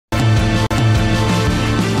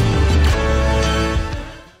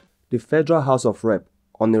The Federal House of Rep,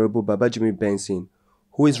 Hon Babajimi Benson,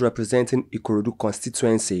 who is representing Ikorodu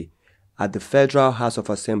constituency at the Federal House of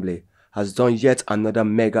Assembly, has done yet another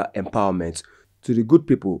mega empowerment to the good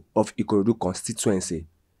people of Ikorodu constituency.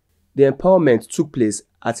 The empowerment took place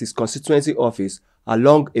at his constituency office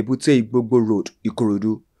along Ebute Igbogbo Road,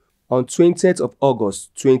 Ikorodu, on 20th of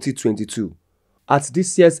August 2022. At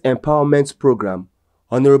this year's empowerment program,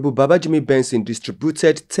 Hon Babajimi Benson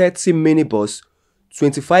distributed 30 minibus,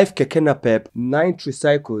 25 keke napep, 9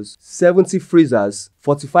 tricycles, 70 freezers,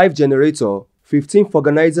 45 generator, 15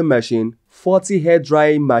 organizer machine, 40 hair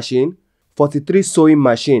drying machine, 43 sewing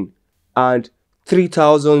machine, and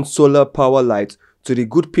 3,000 solar power lights to the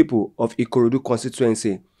good people of Ikorodu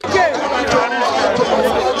constituency.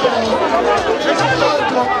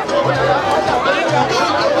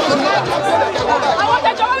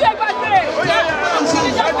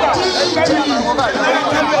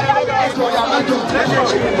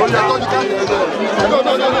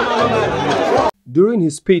 During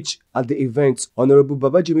his speech at the event, Hon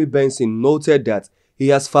Babajimi Benson noted that he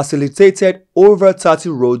has facilitated over 30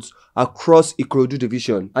 roads across Ikorodu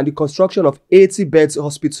division and the construction of 80-bed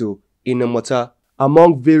hospital in Omota,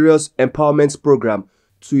 among various empowerment programs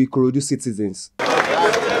to Ikorodu citizens.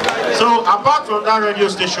 So apart from that radio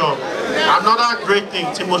station, another great thing,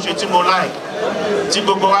 Timo like,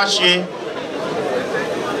 Tibo Goashe,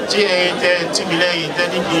 Timile,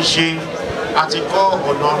 Tenikishe, Atiko,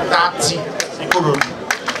 Honor 30, Ikorodu.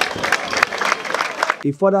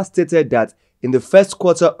 He further stated that in the first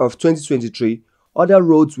quarter of 2023, other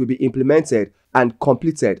roads will be implemented and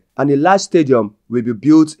completed, and a large stadium will be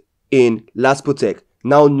built in Laspotek,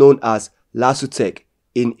 now known as Lasutek,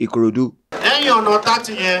 in Ikorodu. Then you're not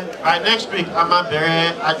 30 years, by next week, I'm a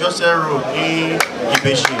very adjusted road in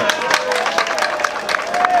Ibeshi.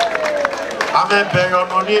 I'm a very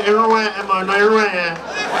on the Irwin, I'm a Irwin,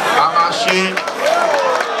 I'm a shame.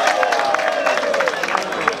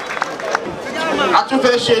 I took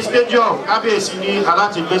a stadium, I've been seeing a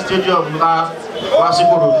lot of stadium last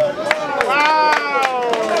Ikorodu.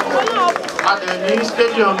 At the new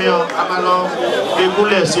stadium, I'm along the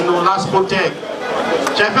Laspotek.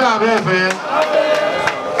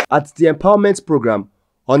 At the empowerment program,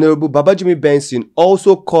 Hon Babajimi Benson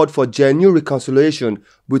also called for genuine reconciliation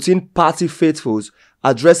between party faithfuls,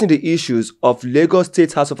 addressing the issues of Lagos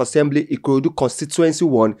State House of Assembly Ikorodu Constituency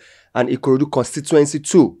 1 and Ikorodu Constituency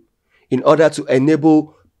 2, in order to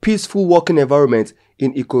enable peaceful working environment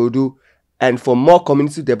in Ikorodu and for more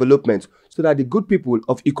community development so that the good people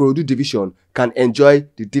of Ikorodu division can enjoy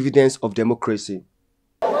the dividends of democracy.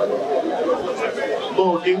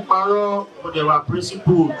 In Paro, they were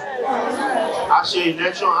principled. As a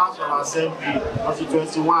election House of Assembly,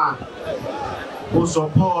 2021, who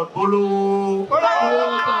support Bolo, one house,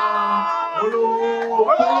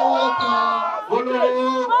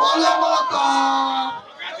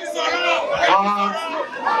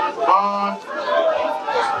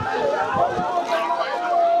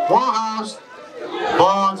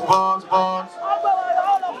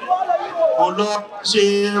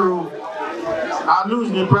 I lose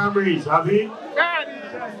the primaries, have you?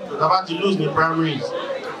 About to lose the primaries.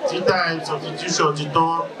 Time substitution to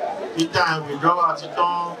turn, time withdrawal to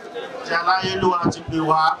turn, Chalayelu to be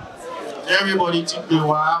everybody to be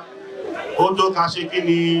Auto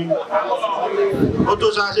Kashikini,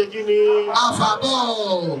 Auto Shashikini,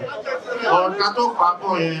 Afabo, or Kato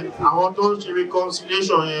Papo, I want to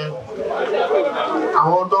reconciliation, I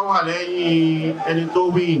want to Wale and to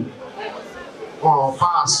win or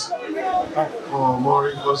pass. More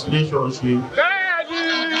reconciliation.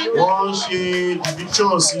 One she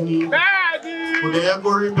divisions in the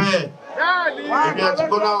Egory bed. If you are to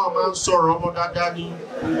go now, man, sorrow about that daddy.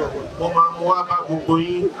 Mama, Moaba,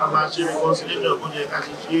 Bukoy, and my reconciliation of the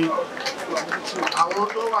Kashi. I want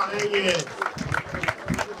to one here.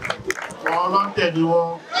 Not tell you.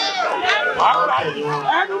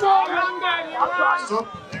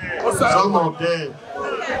 Some of them.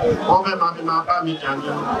 Over my family, and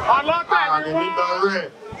the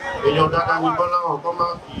middle and your dad and Nicola come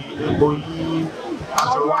out the boy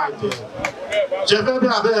as a white. Jebe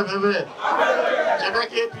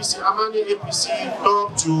APC, Amani APC top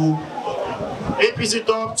to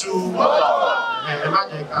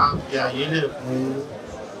imagine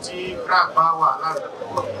crack power.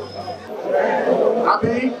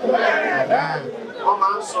 Abi,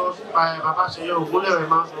 one source by Babajimi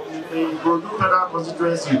Benson, Federal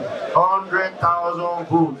constituency, 100,000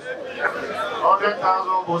 votes.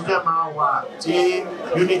 100,000 votes, them are team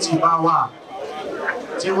unity power.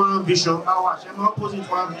 Team one vision power. She opposite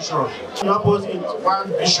one vision. She opposite one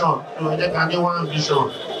vision. So they can do one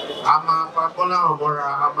vision. a máa pa Bọ́lá ọ̀mọ́ra,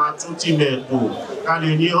 a máa tún tìmẹ̀ tò, ká lè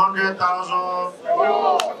ní 100,000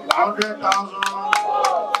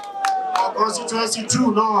 for constituency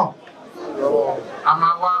 2 náà. A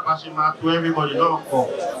máa wá bá ṣe máa tó everybody náà kọ̀.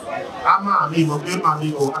 A máa mi ìmọ̀ pé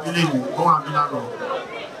màmí o, Adélé mi, ó wà mí lánàá.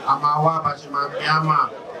 A máa wá bá ṣe máa gbé àmà,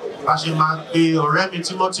 bá ṣe máa gbé ọ̀rẹ́ mi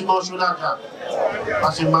tímọ́tímọ́ Ṣúlájà. Bá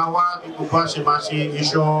ṣe máa wá gbogbo bá ṣe máa ṣe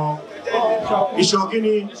iṣọ́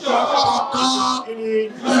kíni?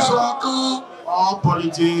 All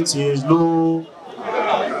politics is low.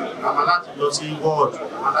 I'm allowed to go see ward,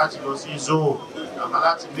 I'm allowed to go see zone, I'm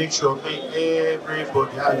allowed to make sure that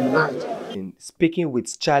everybody are united. In speaking with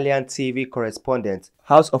ChaRLian TV correspondent,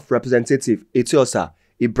 House of Representative Etiosa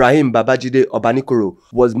Ibrahim Babajide Obanikoro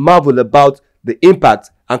was marveled about the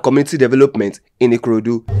impact and community development in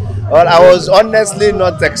Ikorodu. Well, I was honestly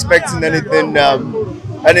not expecting anything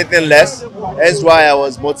less. That's why I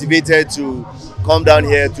was motivated to come down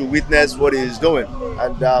here to witness what he is doing.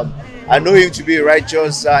 And I know him to be a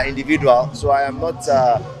righteous individual, so I'm not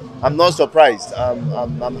surprised.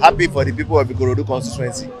 I'm happy for the people of Ikorodu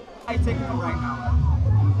constituency. What are you taking home right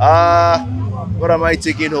now? What am I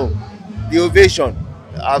taking home? The ovation.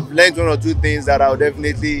 I've learned one or two things that I'll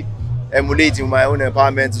definitely emulate in my own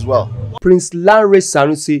empowerment as well. Prince Lanre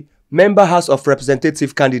Sanusi, member House of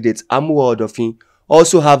Representative candidate Amuwa Odofin,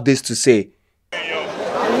 also have this to say.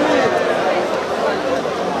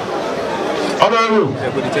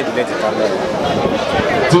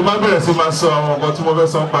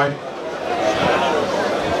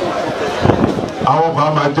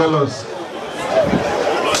 I'm jealous,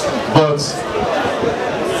 but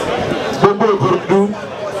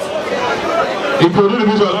Ikorodu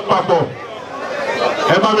division lápapọ̀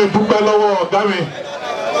ẹ bá mi dúpẹ́ lọ́wọ́ ọ̀gá mi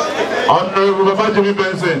Hon Babajimi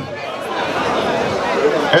Benson,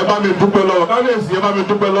 ẹ bá mi dúpẹ́ lọ́wọ́ kábíyèsí, ẹ bá mi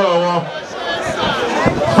dúpẹ́ lọ́wọ́ wọn.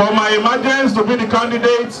 For my emergence to be the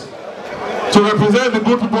candidate to represent the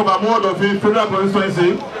good people of Amuwa Odofin federal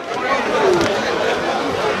constituency,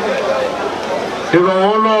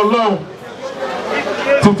 ìrànwọ́ Ọlọ́run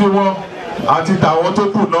títí wọn àti tàwọn tó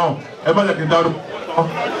kù náà ẹ má jẹ́ kí n dárúkọ.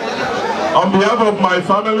 On behalf of my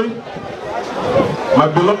family, my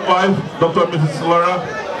beloved wife, Dr. Mrs. Laura,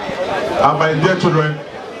 and my dear children,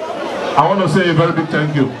 I want to say a very big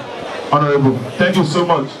thank you, Honorable. Thank you so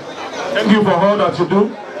much. Thank you for all that you do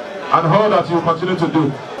and all that you continue to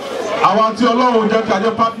do. I want to allow you to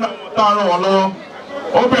partner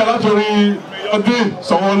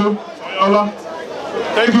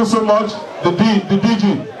thank you so much, the DG,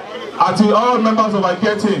 and all members of my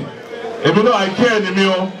care team. If you know I care in the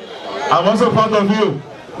meal, I'm also part of you, and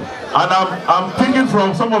I'm thinking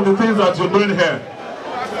from some of the things that you're doing here,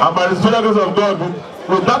 and by the special grace of God,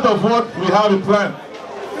 with that of what we have in plan,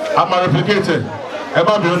 I'm replicating. I'm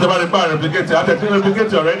replicating. I can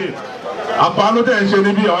replicate already. I'm part of the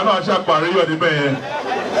engineer. I know I shall parry you the bay.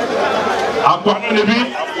 I'm part of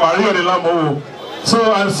the Lambo. So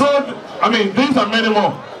I mean, these are many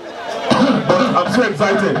more, but I'm so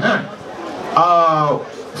excited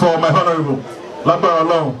for my honorable Labara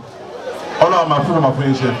alone.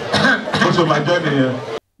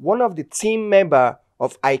 One of the team member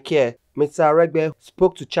of ICARE, Mr. Aregbe,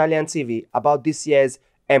 spoke to ChaRLian TV about this year's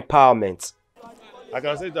empowerment. I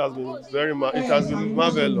can say it has been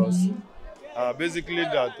marvelous. Basically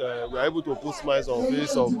that we are able to put smiles on the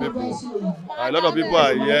face of people. A lot of people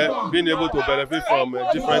are here being able to benefit from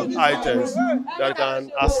different items that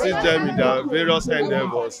can assist them in their various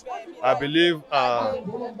endeavors. I believe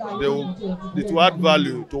it will add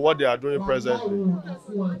value to what they are doing presently.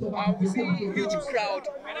 We see a huge crowd,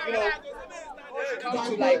 come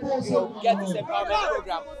to get this empowerment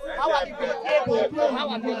program. How have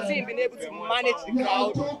your team been able to manage the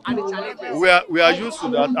crowd and the challenges? We are used to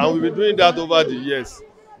that, and we've been doing that over the years.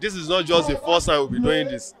 This is not just the first time we'll be doing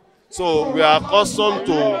this. So we are accustomed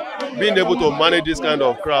to being able to manage this kind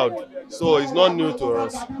of crowd. So it's not new to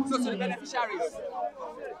us. So to the beneficiaries,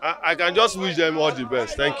 I can just wish them all the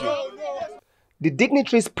best. Thank you. The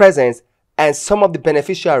dignitaries' presence and some of the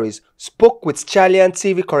beneficiaries spoke with ChaRLian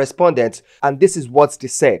TV correspondents, and this is what they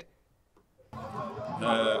said.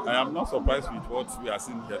 I am not surprised with what we are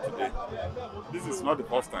seeing here today. This is not the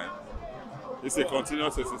first time. It's a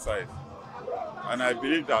continuous exercise. And I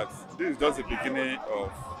believe that this is just the beginning of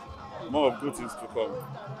more of good things to come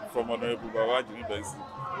from Hon Babajimi Benson.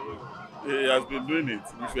 He has been doing it.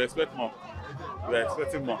 We should expect more. We are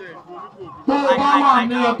expecting more.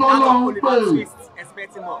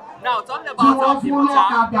 Expecting more. Now, talking about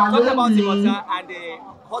Imota and the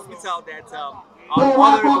hospital that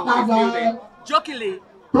Honorable is building. Jokingly,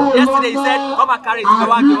 Yesterday you said, come and carry it,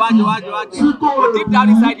 but deep down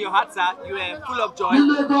inside your heart, sir, you were full of joy.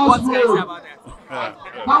 What can you say about that?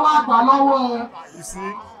 You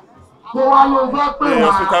see, the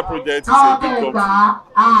hospital project is a big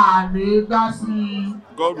company.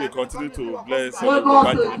 God will continue to bless Hon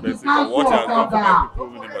Babajimi Benson for what he has done for my people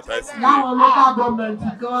in the Bataisi.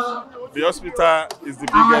 The hospital is the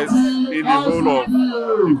biggest in the whole of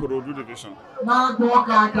Ikorodu division. We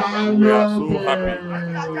are so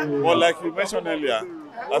happy. But like you mentioned earlier,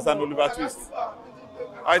 as an Oliver Twist,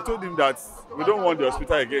 I told him that we don't want the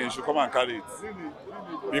hospital again, he should come and carry it.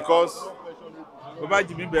 Because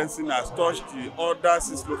Babajimi Benson has touched the other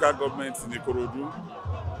 6 local governments in Ikorodu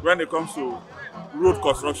when it comes to road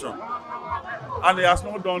construction. And he has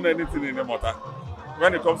not done anything in the matter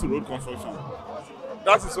when it comes to road construction.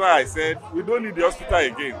 That is why I said we don't need the hospital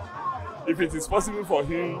again. If it is possible for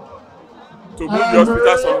him to move the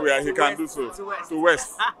hospital somewhere, he can do so, to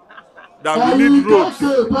west. That we need roads.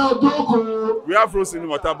 We have roads in the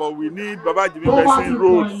matter, but we need Babajimi Benson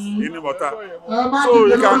roads in the matter. So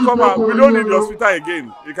he can come and we don't need the hospital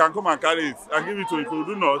again. He can come and carry it and give it to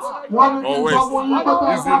Ikorodu North or West.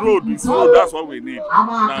 It's the road, that's what we need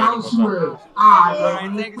now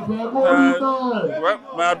in the well,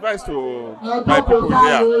 my advice to my people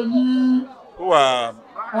here who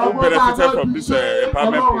benefited from this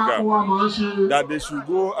empowerment program, that they should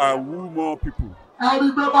go and woo more people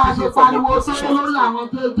from opposition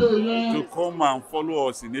to come and follow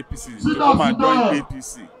us in APC, to come and join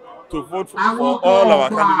APC, to vote for all our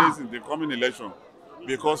candidates in the coming election,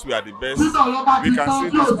 because we are the best. We can see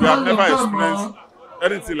this. We have never experienced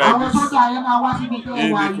anything like this in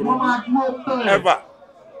Ikorodu ever,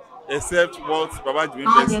 except what Babajimi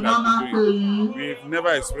Benson has been doing. We've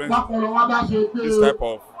never experienced this type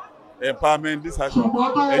of empowerment, this type of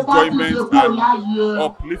enjoyment and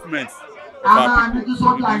upliftment of our people.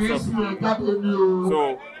 So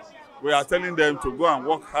we are telling them to go and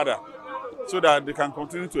work harder so that they can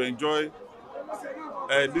continue to enjoy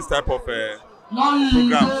this type of program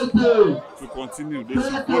to continue. They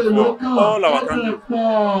should vote for all our candidates,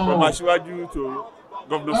 from Asiwaju to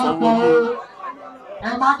Governor Sanwo-Olu,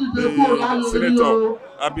 the Senator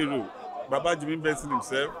Abiru, Babajimi Benson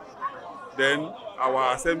himself, then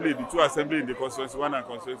our assembly, the 2 assemblies in the constituency 1 and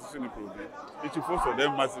constituency 2 in Ikorodu. It should vote for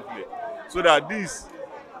them massively, so that this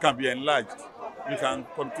can be enlarged. We can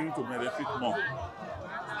continue to benefit more.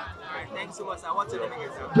 Thank you so much, sir. What's your name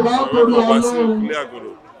again, sir?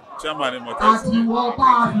 Chairman in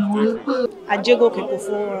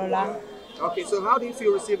Okay, so how do you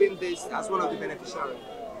feel receiving this as one of the beneficiaries?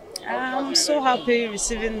 I'm so happy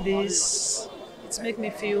receiving this. It makes me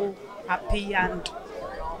feel happy and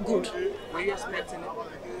good. Were you expecting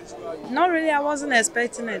it? Not really, I wasn't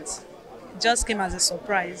expecting it. It just came as a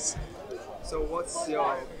surprise. So what's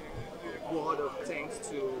your word of thanks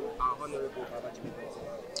to our Honorable Babajimi Benson?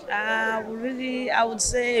 I would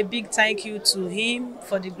say a big thank you to him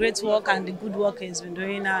for the great work and the good work he's been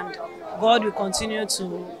doing, and God will continue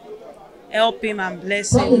to help him and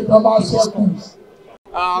bless him.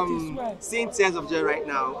 Seeing tears of joy right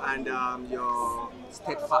now and your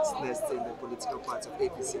steadfastness in the political party of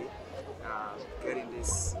APC, getting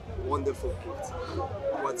this wonderful gift,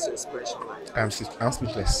 what's your expression like? I'm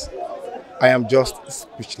speechless. I am just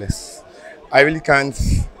speechless. I really can't.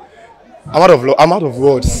 I'm out of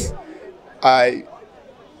words.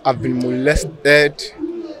 I've been molested.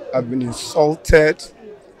 I've been insulted.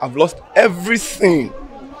 I've lost everything.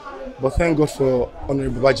 But thank God for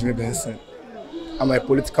Honorable Babajimi Benson and my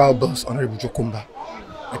political boss, Honorable Jokumba.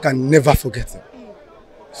 I can never forget him.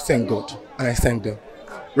 Thank God, and I thank them.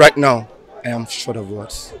 Right now, I am short of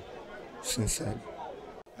words. Sincerely.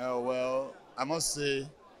 Well, I must say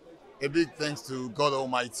a big thanks to God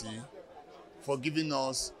Almighty for giving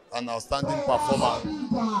us an outstanding performer,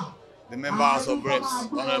 the member House of Reps,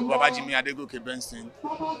 Hon Babajimi Benson,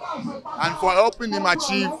 and for helping him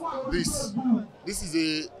achieve this. This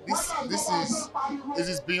is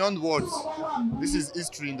beyond words. This is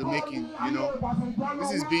history in the making, you know.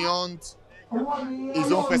 This is beyond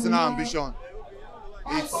his own personal ambition.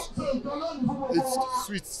 It's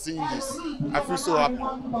sweet seeing this. I feel so happy.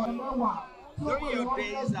 During your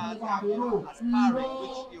days as parent, which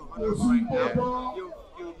you honor right now, you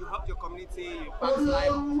help your community, you pass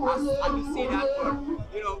life, and you see that, but,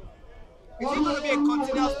 you know, is it going to be a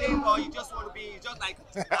continuous thing, or you just want to be just like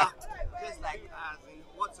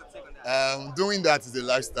what's your take on that? Doing that is a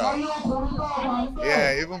lifestyle.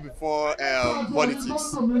 Yeah, even before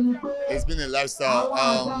politics, it's been a lifestyle.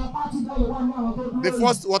 The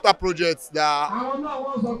first water project that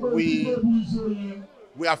we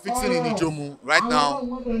we are fixing in Ijomu right now.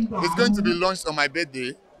 It's going to be launched on my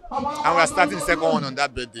birthday, and we are starting the second one on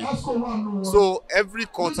that birthday. So every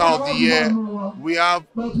quarter of the year, we have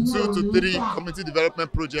 2 to 3 community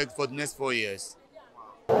development projects for the next 4 years.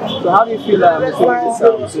 So how do you feel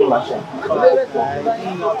seeing this machine?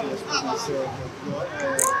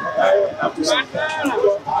 I have to say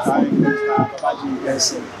Babajimi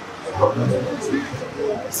Benson.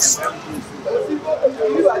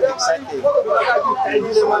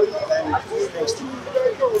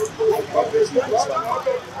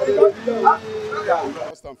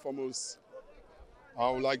 First and foremost, I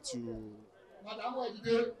would like to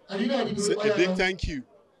say a big thank you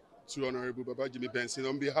to Honorable Babajimi Benson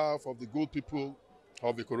on behalf of the good people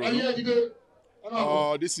of Ikorodu.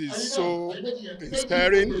 This is so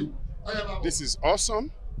inspiring, this is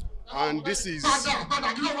awesome, and this is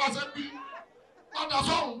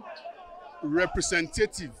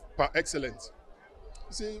representative par excellence.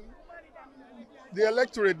 See, the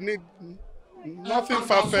electorate need nothing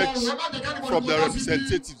far-fetched from the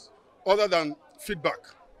representatives other than feedback,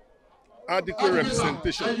 adequate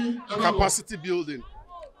representation, capacity building,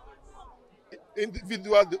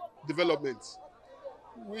 individual development.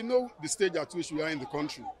 We know the stage at which we are in the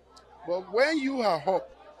country, but when you are up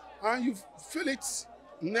and you feel it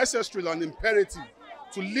necessary and imperative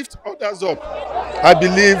to lift others up, I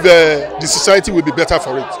believe the society will be better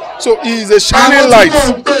for it. So he is a shining light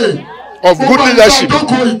of good leadership.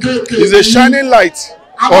 He is a shining light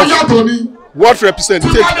of what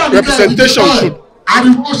representation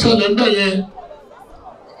should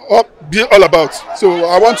be all about. So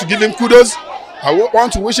I want to give him kudos. I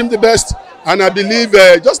want to wish him the best. And I believe,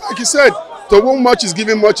 just like he said, to whom much is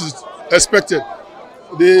given, much is expected.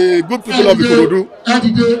 The good people of Ikorodu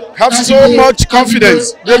have so much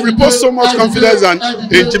confidence. They've reposed so much confidence in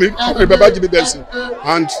Babajimi Benson.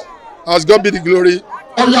 And as God be the glory,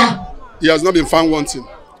 he has not been found wanting.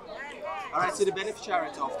 All right, so the beneficiary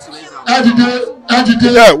of today's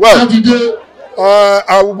yeah, well,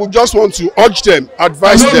 I would just want to urge them,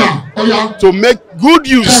 advise them to make good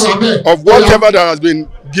use of whatever that has been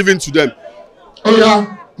given to them.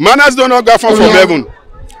 Manners do not go from heaven.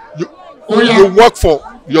 You work for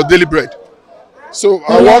your daily bread. So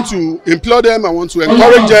I want to implore them, I want to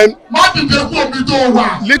encourage them.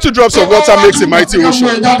 Little drops of water makes a mighty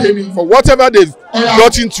ocean. For whatever they've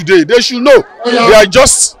gotten today, they should know they are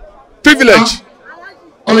just privileged.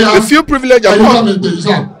 The few privileged are not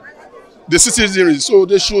the citizenry. So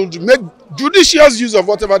they should make judicious use of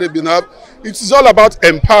whatever they've been having. It is all about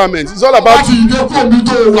empowerment. It's all about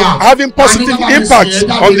having positive impact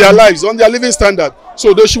on their lives, on their living standard.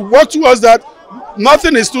 So they should work towards that.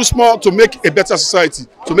 Nothing is too small to make a better society,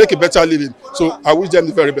 to make a better living. So I wish them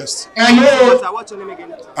the very best. What's your name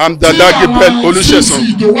again? I'm Dadagi Ben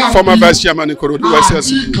Olusegun, former Vice Chairman in Ikorodu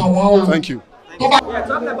SLC. Thank you. Yeah,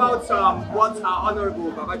 talking about what our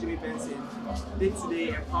Honorable Babajimi Benson did today,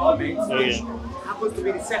 empowerment, which happens to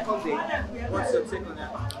be the second day. What's your take on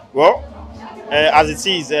that? Well, as it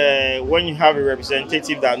is, when you have a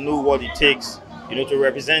representative that knows what it takes, to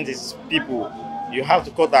represent his people, you have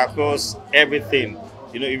to cut across everything.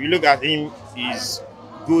 If you look at him, he's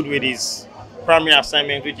good with his primary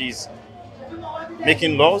assignment, which is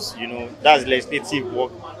making laws. That's legislative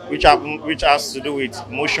work, which has to do with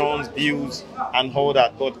motions, bills, and all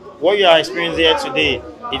that. But what you are experiencing here today,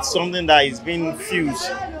 it's something that is being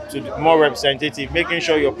fused to more representative, making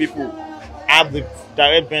sure your people have the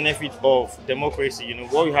direct benefit of democracy.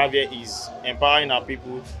 What we have here is empowering our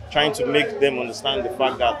people, trying to make them understand the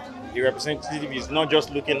fact that the representative is not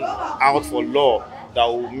just looking out for law that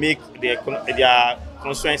will make their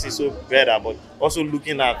constituency so better, but also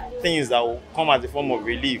looking at things that will come as a form of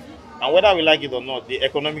relief. And whether we like it or not, the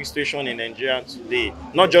economic situation in Nigeria today,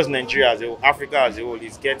 not just Nigeria as a whole, Africa as a whole,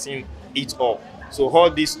 is getting it up. So all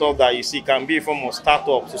this stuff that you see can be a form of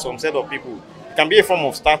startup to some set of people. It can be a form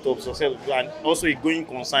of startup to set of people, and also a going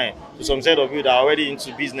concern to some set of people that are already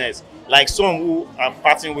into business. Like some who are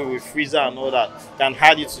parting with freezer and all that can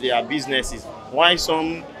add it to their businesses. Why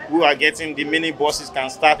some who are getting the mini buses can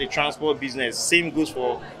start a transport business. Same goes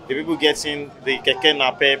for the people getting the keke,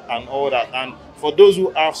 napep and all that. And for those who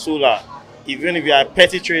have solar, even if you are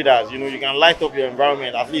petty traders, you can light up your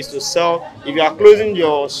environment at least to sell. If you are closing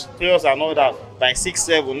your stores and all that by 6,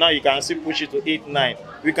 7, now you can still push it to 8, 9.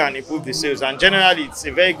 We can improve the sales, and generally it's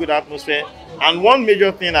a very good atmosphere. And one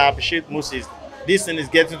major thing I appreciate most is this thing is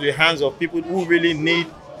getting to the hands of people who really need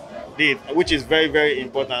it, which is very, very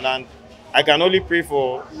important. And I can only pray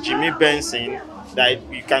for Jimi Benson that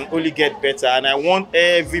you can only get better. And I want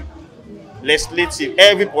every legislative,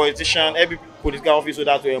 every politician, every political officer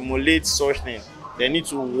that to emulate such things. they need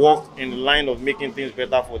to work in the line of making things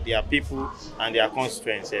better for their people and their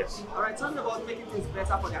constituencies. All right, talking about making things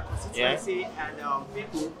better for their constituency and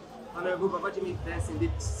people, Honorable Babajimi Benson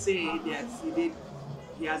did say that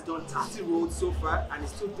he has done 30 roads so far and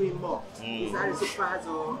is still doing more. Is that a surprise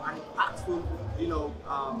or an impactful,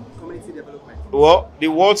 community development? Well, the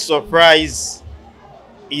word surprise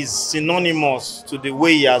is synonymous to the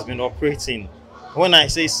way he has been operating. When I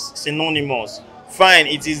say synonymous, fine,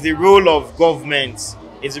 it is the role of government,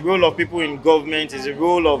 it's the role of people in government, it's the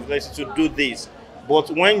role of to do this.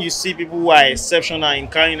 But when you see people who are exceptional in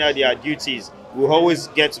carrying out their duties, we always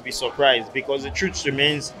get to be surprised, because the truth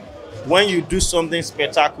remains, when you do something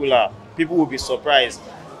spectacular, people will be surprised.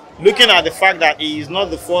 Looking at the fact that he is not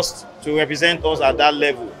the first to represent us at that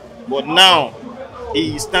level, but now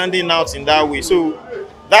he is standing out in that way. So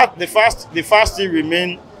that the first thing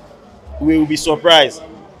remain, we will be surprised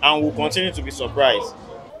and will continue to be surprised.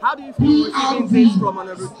 How do you feel receiving this from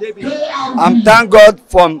Honorable JB? I'm thank God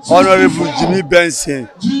from Honorable Jimi Benson,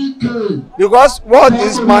 because what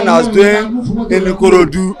this man has doing in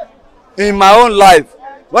Ikorodu, in my own life,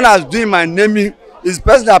 when I was doing my naming, is the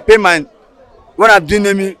person that pay my, when I'm doing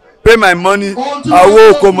naming, pay my money, I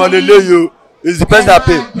will come on the lay, is the person that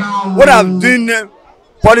pay. When I'm doing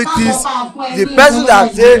politics, the person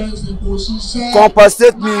that say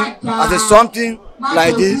compensate me as a something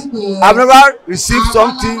like this. I've never received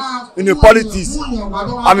something in the politics.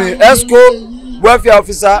 I'm an ESCO welfare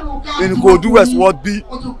officer in Ikorodu West Ward B.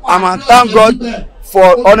 I'm thank God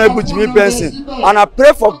for Honorable Jimi Benson, and I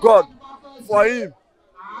pray for God for him.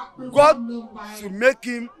 God should make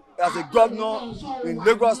him as a governor in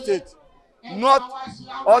Lagos State, not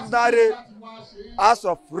ordinary House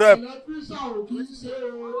of Rep.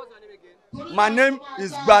 My name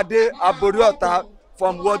is Bade Aboriota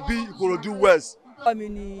from Ward B, Ikorodu West. Mi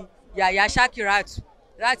ni Yaya Shakirat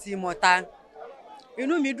láti Ìmọ̀ta.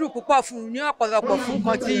 Inú mi dùn púpọ̀ fún ní ọ̀pọ̀lọpọ̀ fún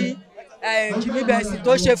kan tí Jimi Benson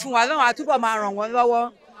tó ṣe fún wa. Ọlọ́run á túbọ̀ máa ràn wọ́n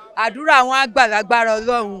lọ́wọ́. Àdúrà wọn á gbà lágbára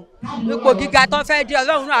Ọlọ́run. Ipò gíga tó fẹ́ dé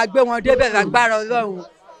Ọlọ́run náà á gbé wọn débẹ̀ lágbára Ọlọ́run.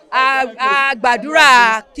 A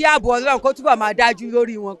gbàdúrà kí ààbò Ọlọ́run kó túbọ̀ máa dájú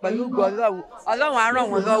lórí wọn pẹ̀lú ògo Ọlọ́run. Ọlọ́run á ràn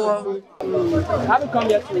wọ́n lọ́wọ́. Having come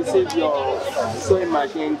here to receive your sewing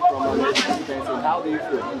machine from Honorable Jimi Benson, how do you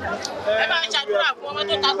feel?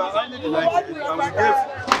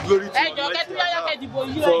 Glory to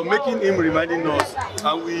God for making him reminding us,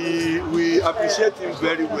 and we appreciate him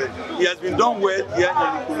very well. He has been done well here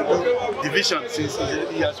in the Ikorodu division since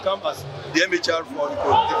he has come as the MHR for the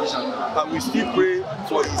Ikorodu division, and we still pray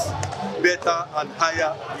for his better and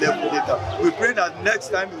higher level later. We pray that next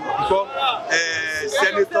time he will become a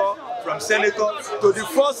senator, from senator to the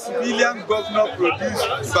first civilian governor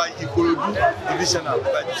produced by Ikorodu divisional,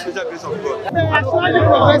 by the special grace of God.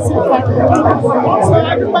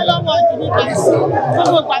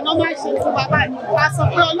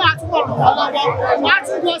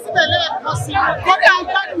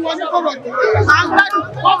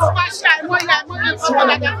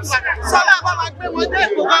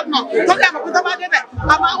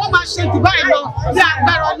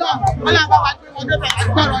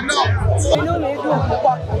 Inú mi dùn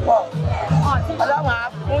púpọ̀ púpọ̀. Ọlọ́run á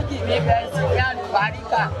fún Jimi Benson ní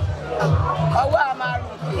àlùbáríkà. Ọwọ́ a máa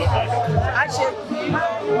ròkè. A ṣe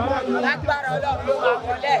lágbára Ọlọ́run ló máa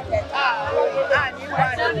wọlé ẹ̀kẹta. Àní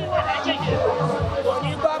wáyé.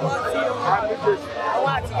 Òní gbọ́mọ sí o.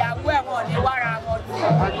 Àwọn àtìyàwó ẹ̀wọ̀n ní wára wọn sí.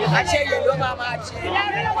 Àṣeyẹ ló máa ṣe.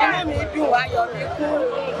 Inú mi dùn, ayọ̀ mi kún.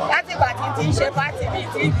 Láti ìgbà tí ti ń ṣe pátì mi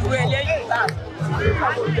tí ìdúró eléyìí gbà.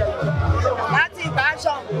 Láti ìgbà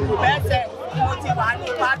ṣọ̀ǹkù bẹ́sẹ̀ mo ti wà ní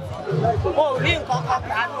pátì, mo ò rí nǹkan kan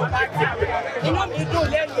gbà ní pátì. Inú mi dùn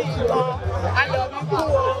lẹ́nu ìtàn, ayọ̀ mi kú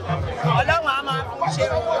o, Ọlọ́run á máa fún ṣe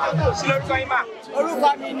o. Ṣé lórúkọ yín mà? Orúkọ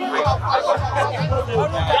mi ni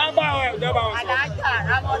Alájà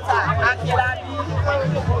Rámọ́tà Akílábí.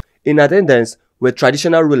 In attendance were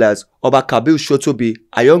traditional rulers Oba Kabil Shotobi,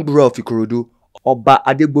 a young bro of Ikorodu, Oba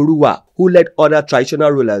Adegboruwa, who led other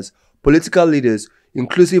traditional rulers, political leaders,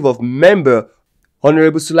 inclusive of member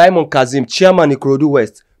Honorable Sulaiman Kazim, Chairman Ikorodu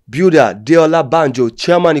West, Builder Deola Banjo,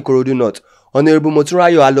 Chairman Ikorodu North, Honorable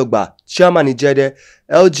Moturayo Alogba, Chairman Ijede,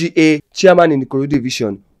 LGA, Chairman in Ikorodu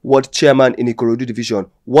Division, Ward Chairman in Ikorodu Division,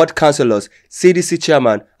 Ward Councillors, CDC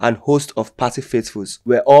Chairman, and host of party faithfuls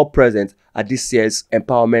were all present at this year's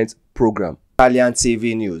empowerment program. ChaRLian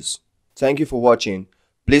TV News. Thank you for watching.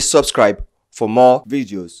 Please subscribe for more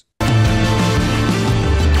videos.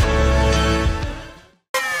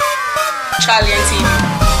 ChaRLian TV.